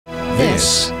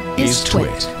This is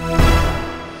TWiT.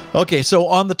 Okay, so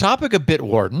on the topic of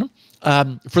Bitwarden,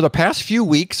 for the past few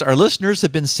weeks, our listeners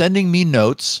have been sending me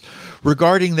notes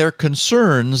regarding their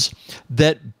concerns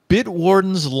that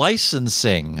Bitwarden's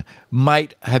licensing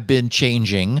might have been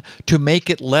changing to make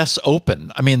it less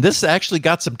open. I mean, this actually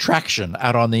got some traction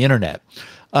out on the internet.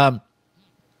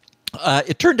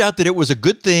 It turned out that it was a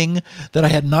good thing that I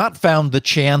had not found the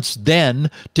chance then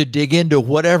to dig into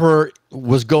whatever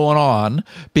was going on,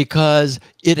 because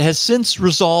it has since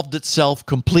resolved itself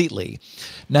completely.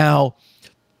 Now,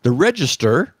 the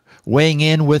Register, weighing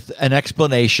in with an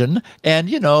explanation and,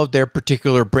 you know, their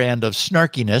particular brand of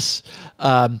snarkiness,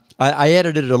 I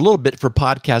edited it a little bit for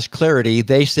podcast clarity.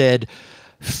 They said,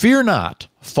 "Fear not,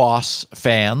 foss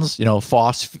fans," you know,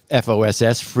 foss,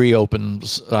 F-O-S-S, free open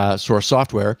source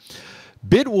software.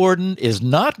 "Bitwarden is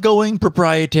not going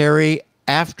proprietary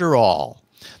after all.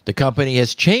 The company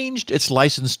has changed its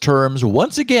license terms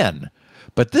once again,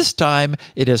 but this time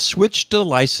it has switched the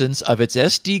license of its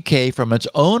SDK from its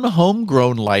own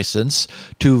homegrown license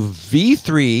to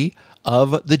V3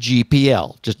 of the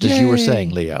GPL," just as you were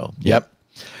saying, Leo. Yep.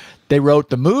 They wrote,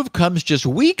 "The move comes just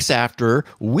weeks after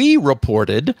we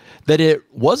reported that it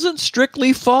wasn't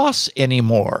strictly foss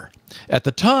anymore. At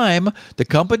the time, the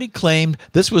company claimed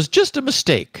this was just a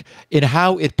mistake in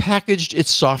how it packaged its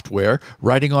software,"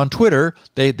 writing on Twitter.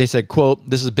 They said, quote,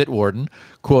 this is Bitwarden,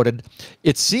 quoted,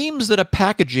 "It seems that a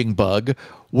packaging bug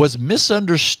was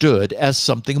misunderstood as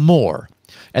something more,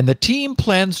 and the team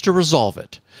plans to resolve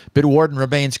it. Bitwarden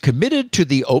remains committed to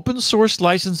the open source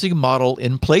licensing model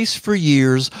in place for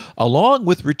years, along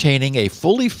with retaining a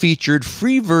fully featured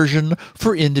free version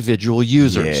for individual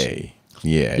users." Yay.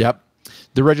 Yeah. Yep.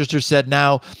 The Register said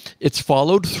now it's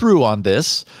followed through on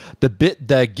this. The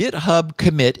GitHub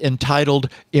commit entitled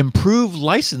 "Improve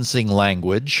Licensing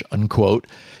Language," unquote,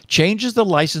 changes the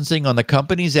licensing on the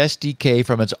company's SDK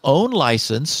from its own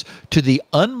license to the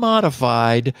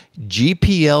unmodified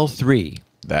GPL3.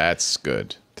 That's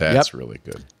good. That's really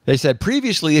good. They said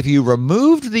previously, if you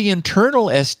removed the internal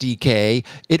SDK,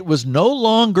 it was no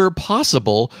longer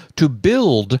possible to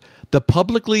build the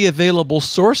publicly available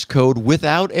source code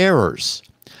without errors.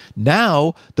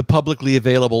 Now, the publicly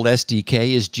available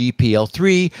SDK is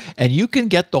GPL3, and you can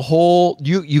get the whole,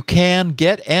 you can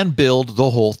get and build the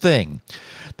whole thing.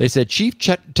 They said Chief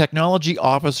Technology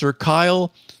Officer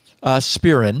Kyle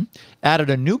Spirin added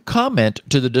a new comment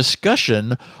to the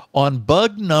discussion on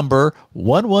bug number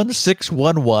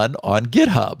 11611 on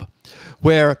GitHub,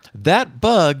 where that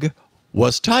bug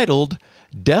was titled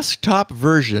 "Desktop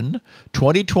version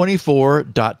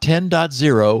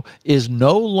 2024.10.0 is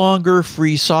no longer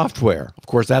free software." Of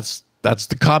course, that's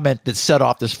the comment that set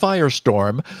off this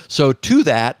firestorm. So to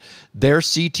that, their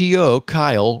CTO,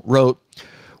 Kyle, wrote,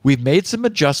 "We've made some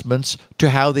adjustments to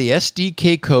how the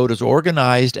SDK code is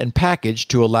organized and packaged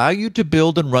to allow you to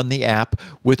build and run the app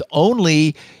with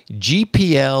only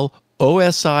GPL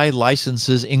OSI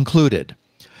licenses included.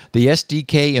 The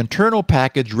SDK internal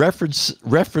package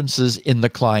references in the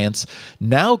clients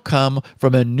now come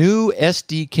from a new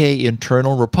SDK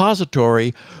internal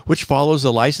repository, which follows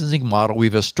the licensing model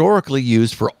we've historically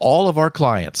used for all of our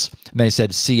clients." And they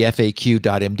said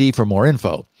cfaq.md for more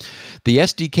info. "The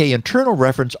SDK internal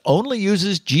reference only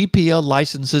uses GPL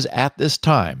licenses at this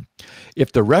time.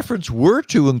 If the reference were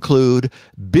to include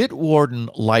Bitwarden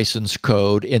license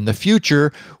code in the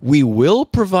future, we will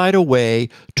provide a way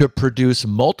to produce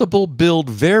multiple build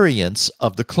variants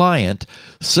of the client,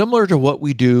 similar to what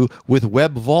we do with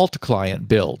Web Vault client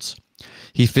builds."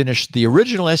 He finished, "The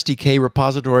original SDK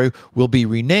repository will be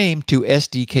renamed to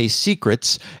SDK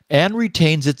Secrets and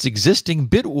retains its existing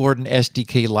Bitwarden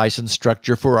SDK license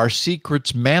structure for our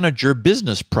Secrets Manager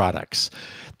business products.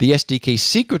 The SDK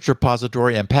Secrets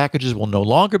repository and packages will no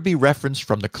longer be referenced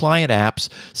from the client apps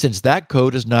since that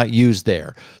code is not used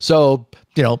there." So,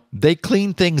 you know, they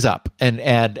cleaned things up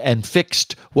and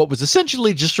fixed what was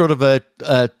essentially just sort of a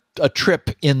trip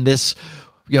in this,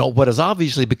 you know, what has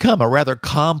obviously become a rather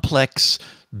complex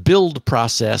build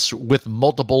process with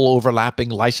multiple overlapping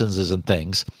licenses and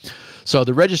things. So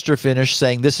the Register finished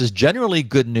saying, "This is generally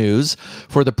good news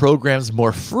for the program's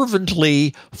more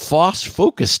fervently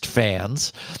foss-focused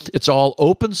fans. It's all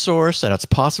open source, and it's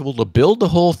possible to build the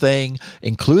whole thing,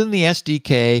 including the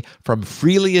SDK, from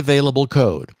freely available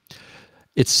code.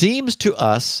 It seems to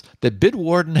us that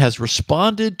Bitwarden has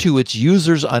responded to its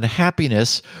users'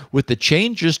 unhappiness with the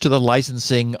changes to the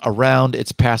licensing around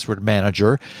its password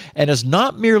manager and has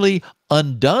not merely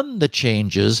undone the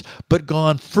changes, but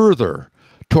gone further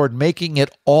toward making it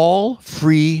all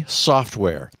free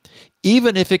software.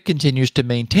 even if it continues to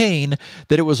maintain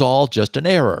that it was all just an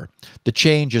error. The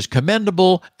change is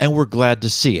commendable, and we're glad to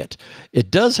see it.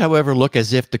 It does, however, look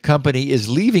as if the company is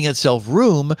leaving itself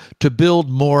room to build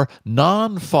more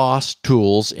non-foss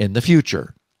tools in the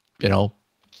future.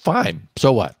 Fine.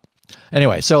 So what?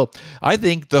 Anyway, so I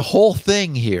think the whole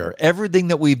thing here, everything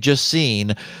that we've just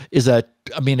seen is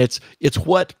it's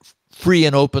what free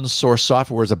and open source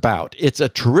software is about. It's a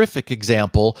terrific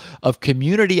example of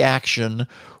community action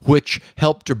which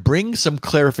helped to bring some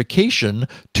clarification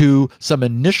to some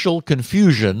initial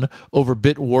confusion over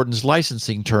Bitwarden's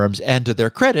licensing terms. And to their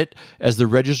credit, as the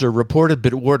Register reported,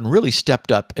 Bitwarden really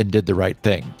stepped up and did the right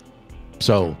thing.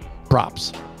 So,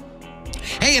 props.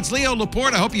 Hey, it's Leo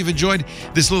Laporte. I hope you've enjoyed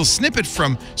this little snippet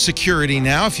from Security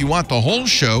Now. If you want the whole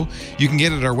show, you can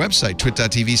get it at our website,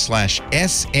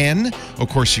 twit.tv/SN. Of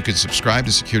course, you can subscribe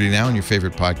to Security Now on your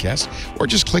favorite podcast, or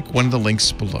just click one of the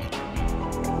links below.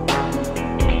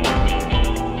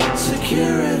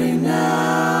 Security Now.